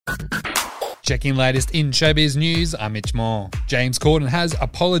Checking latest in showbiz news, I'm Mitch Moore. James Corden has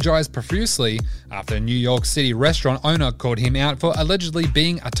apologised profusely after a New York City restaurant owner called him out for allegedly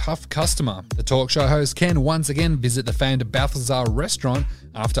being a tough customer. The talk show host can once again visit the famed Balthazar restaurant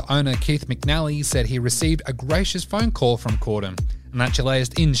after owner Keith McNally said he received a gracious phone call from Corden. And that's your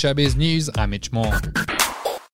latest in showbiz news, I'm Mitch Moore.